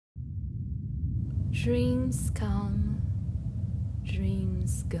Dreams come,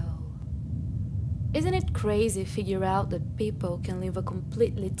 dreams go. Isn't it crazy to figure out that people can live a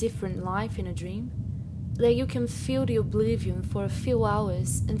completely different life in a dream? That you can feel the oblivion for a few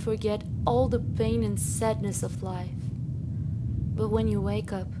hours and forget all the pain and sadness of life. But when you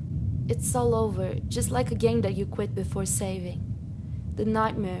wake up, it's all over, just like a game that you quit before saving. The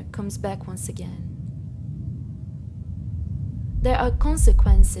nightmare comes back once again. There are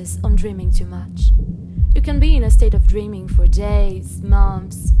consequences on dreaming too much. You can be in a state of dreaming for days,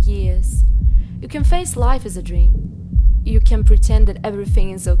 months, years. You can face life as a dream. You can pretend that everything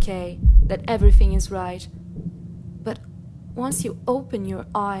is okay, that everything is right. But once you open your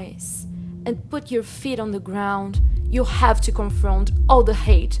eyes and put your feet on the ground, you have to confront all the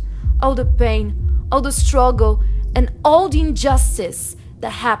hate, all the pain, all the struggle, and all the injustice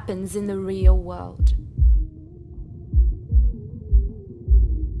that happens in the real world.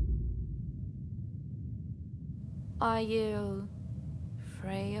 Are you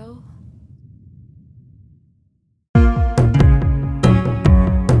frail?